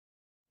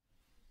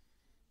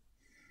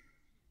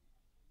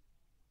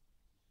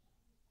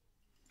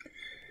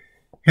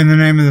In the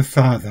name of the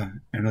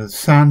Father, and of the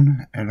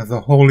Son, and of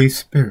the Holy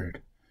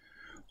Spirit,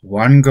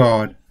 one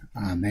God.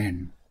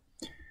 Amen.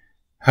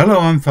 Hello,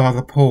 I'm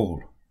Father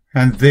Paul,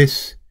 and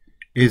this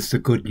is the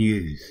good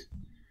news.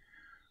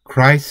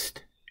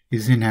 Christ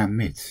is in our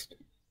midst.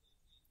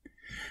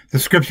 The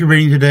scripture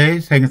reading today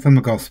is taken from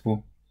the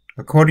Gospel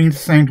according to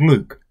St.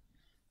 Luke,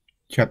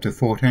 chapter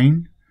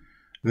 14,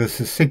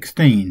 verses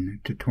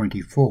 16 to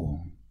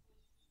 24.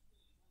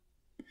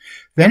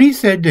 Then he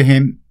said to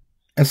him,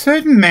 A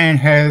certain man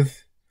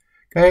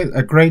gave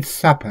a great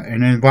supper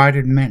and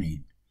invited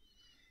many.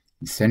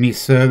 He sent his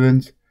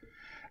servants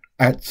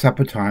at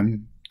supper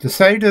time to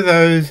say to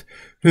those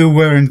who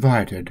were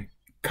invited,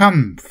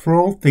 Come, for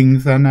all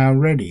things are now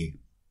ready.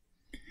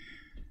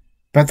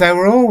 But they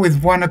were all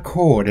with one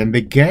accord and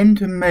began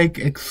to make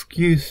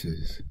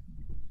excuses.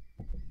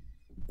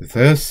 The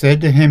first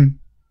said to him,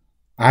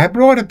 I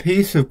brought a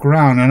piece of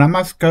ground and I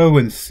must go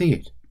and see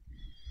it.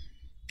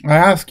 I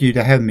ask you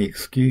to have me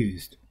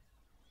excused.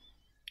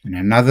 And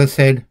another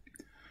said,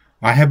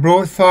 I have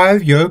brought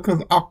 5 yoke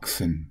of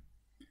oxen,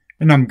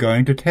 and I'm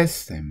going to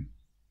test them.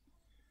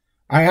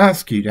 I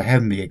ask you to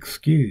have me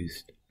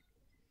excused.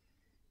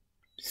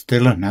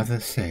 Still another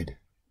said,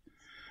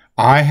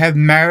 I have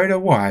married a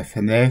wife,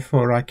 and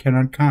therefore I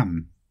cannot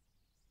come.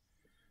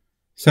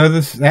 So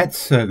that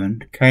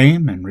servant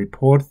came and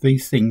reported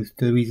these things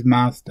to his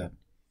master.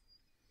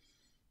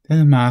 Then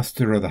the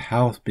master of the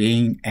house,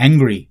 being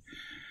angry,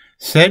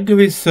 said to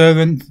his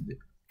servant,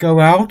 Go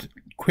out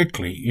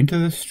quickly into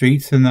the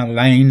streets and the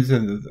lanes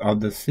of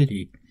the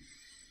city,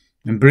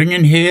 and bring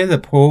in here the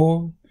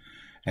poor,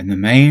 and the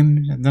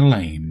maimed, and the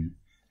lame,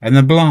 and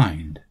the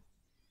blind.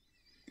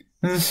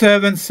 And the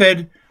servant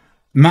said,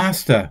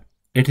 Master,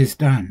 it is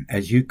done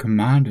as you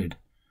commanded,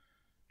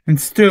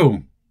 and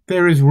still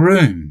there is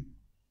room.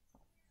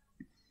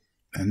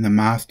 And the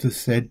master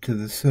said to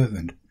the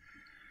servant,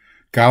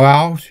 Go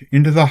out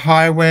into the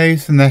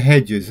highways and the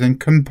hedges, and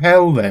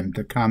compel them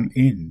to come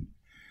in,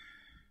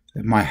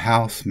 that my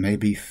house may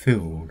be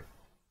filled.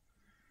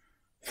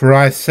 For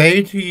I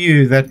say to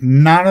you that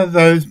none of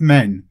those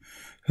men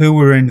who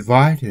were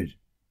invited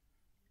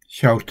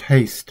shall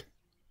taste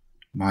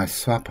my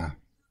supper.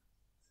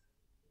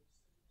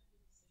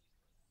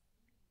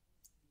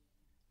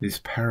 This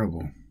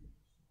parable,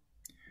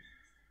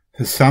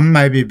 for some,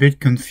 may be a bit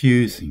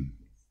confusing.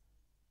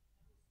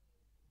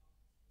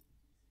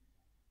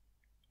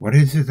 What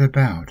is it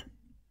about?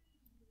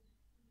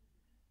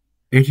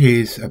 It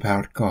is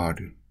about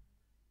God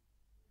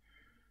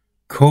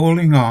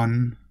calling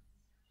on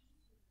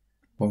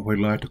what we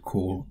like to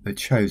call the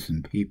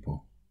chosen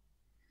people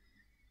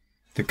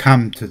to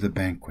come to the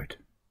banquet,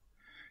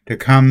 to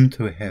come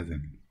to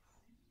heaven,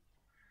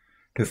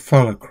 to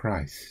follow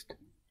Christ.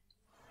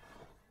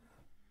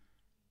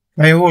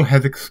 They all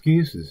have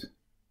excuses.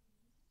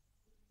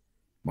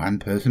 One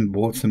person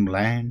bought some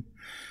land,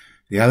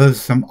 the others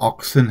some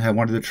oxen who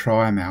wanted to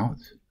try him out.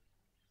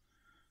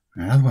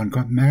 Another one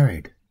got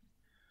married,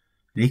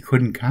 and he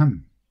couldn't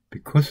come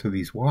because of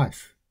his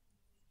wife.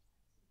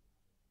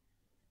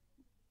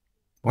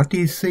 What do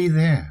you see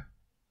there?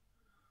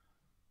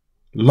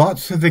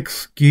 Lots of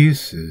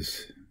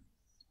excuses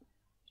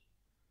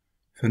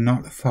for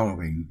not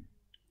following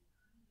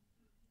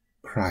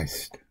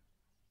Christ,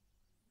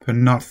 for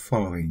not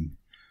following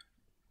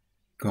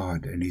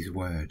God and His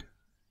Word.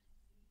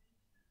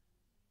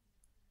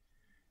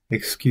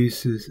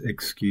 Excuses,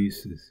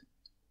 excuses.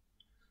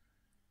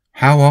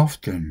 How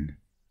often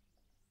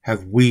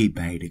have we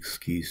made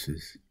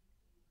excuses?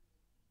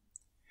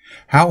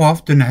 How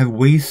often have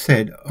we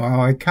said,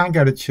 I can't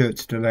go to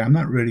church today, I'm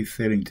not really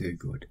feeling too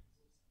good.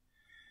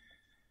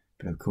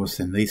 But of course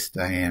in this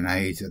day and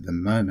age at the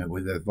moment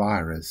with the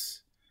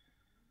virus,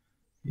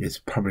 it's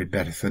probably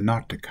better for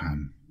not to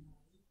come.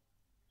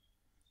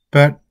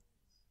 But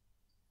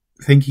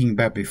thinking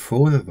back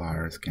before the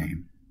virus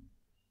came,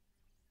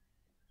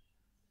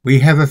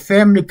 we have a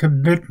family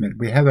commitment,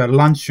 we have a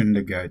luncheon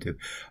to go to.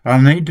 I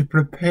need to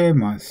prepare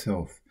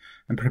myself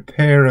and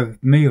prepare a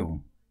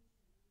meal.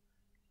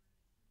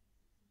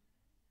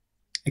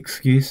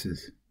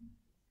 Excuses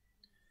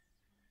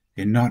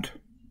in not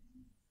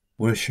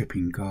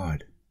worshipping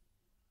God.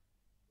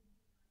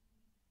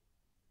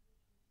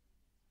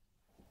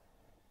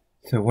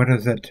 So what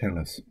does that tell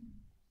us?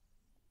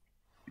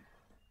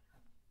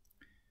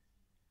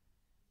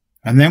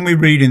 And then we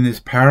read in this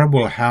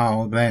parable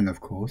how then,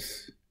 of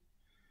course,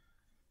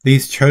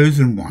 these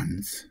chosen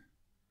ones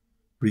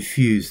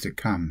refuse to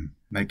come,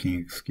 making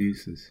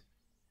excuses.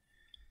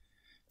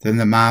 Then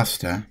the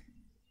master,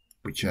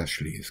 which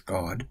actually is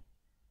God,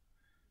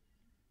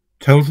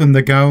 tells them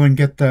to go and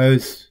get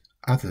those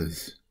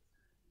others,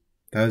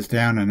 those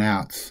down and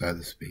outs, so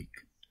to speak,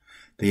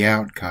 the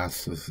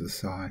outcasts of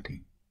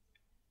society.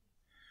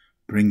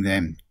 Bring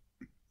them.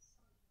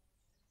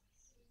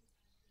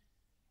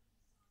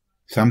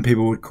 Some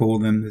people would call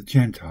them the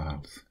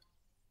Gentiles,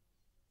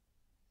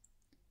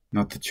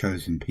 not the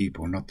chosen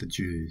people, not the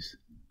Jews.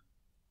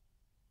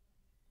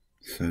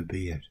 So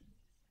be it.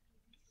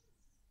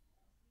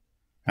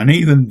 And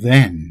even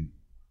then,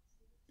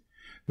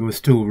 there was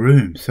still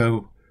room.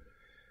 So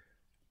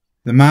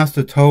The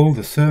master told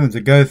the servants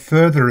to go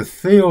further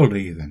afield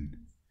even,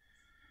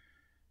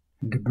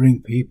 and to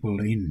bring people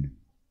in.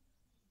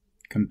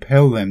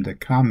 Compel them to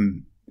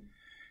come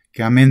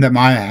in that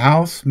my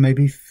house may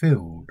be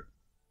filled.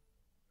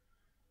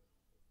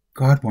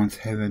 God wants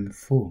heaven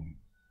full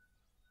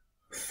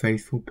of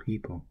faithful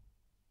people.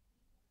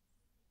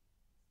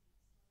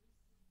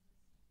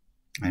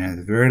 And at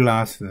the very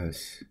last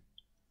verse,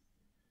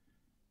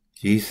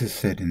 Jesus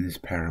said in this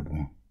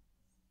parable,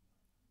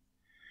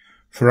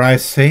 "For I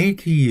say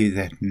to you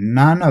that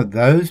none of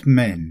those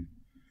men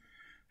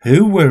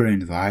who were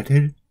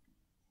invited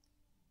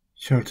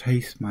shall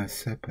taste my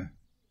supper."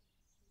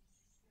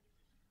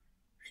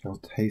 Shall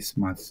taste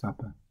my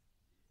supper,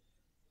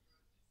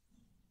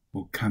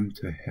 will come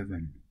to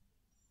heaven.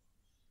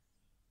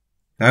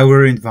 They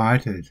were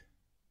invited.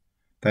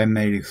 They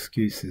made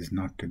excuses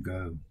not to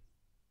go.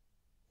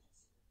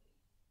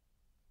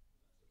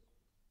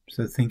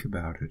 So think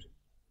about it.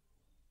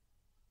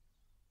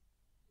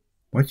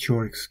 What's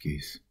your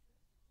excuse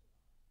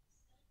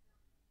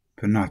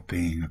for not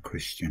being a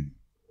Christian?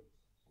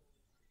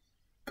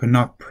 For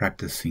not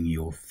practicing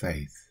your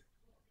faith?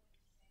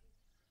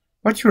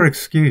 What's your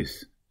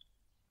excuse?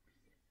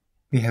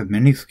 We have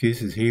many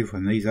excuses here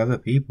from these other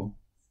people.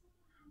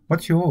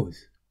 What's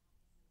yours?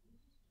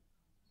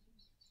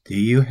 Do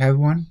you have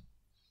one?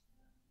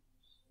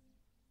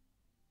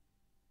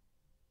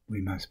 We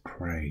must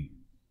pray.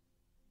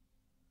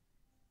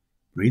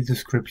 Read the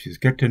scriptures.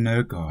 Get to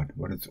know God,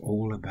 what it's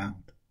all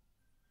about.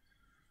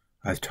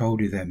 I've told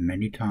you that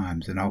many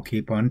times, and I'll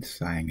keep on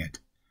saying it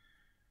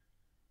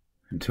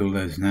until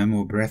there's no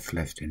more breath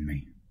left in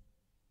me.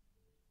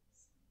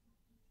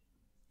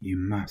 You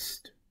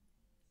must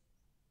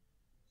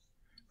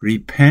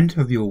repent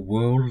of your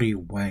worldly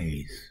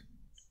ways.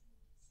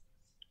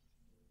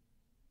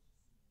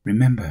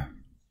 Remember,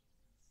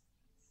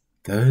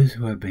 those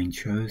who have been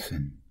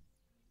chosen,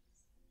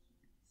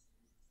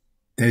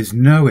 there's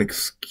no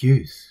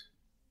excuse.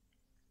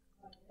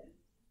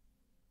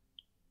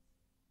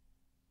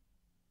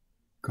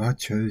 God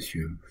chose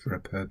you for a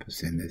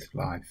purpose in this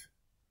life.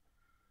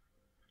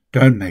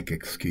 Don't make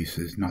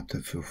excuses not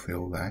to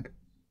fulfill that.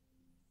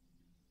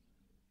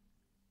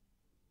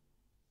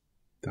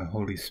 The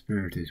Holy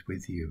Spirit is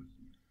with you.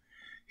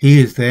 He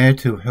is there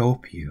to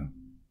help you.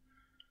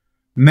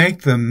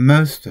 Make the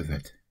most of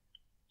it.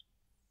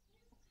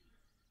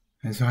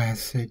 As I have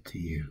said to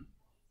you,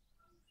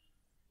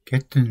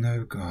 get to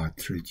know God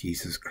through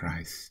Jesus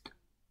Christ.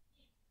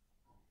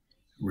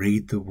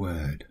 Read the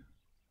Word.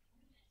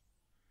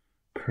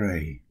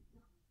 Pray.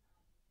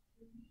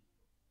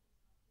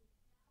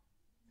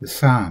 The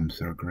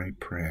Psalms are a great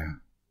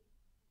prayer.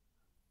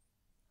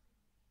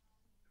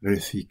 But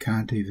if you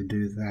can't even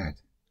do that,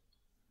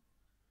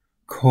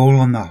 call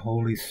on the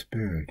Holy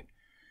Spirit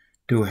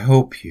to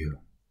help you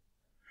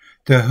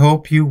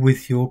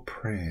with your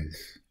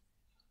prayers,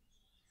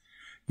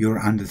 your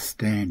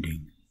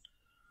understanding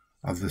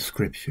of the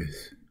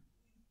Scriptures.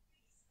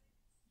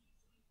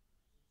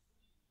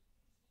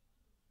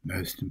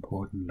 Most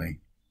importantly,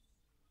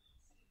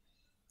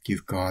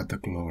 give God the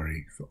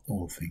glory for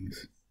all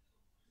things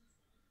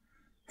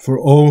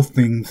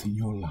in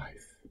your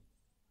life.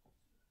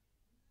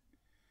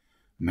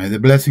 May the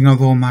blessing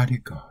of Almighty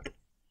God,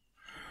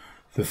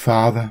 the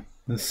Father,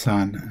 the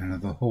Son, and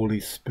of the Holy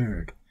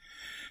Spirit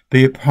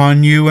be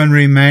upon you and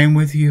remain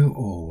with you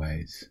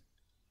always.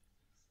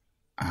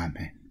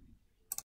 Amen.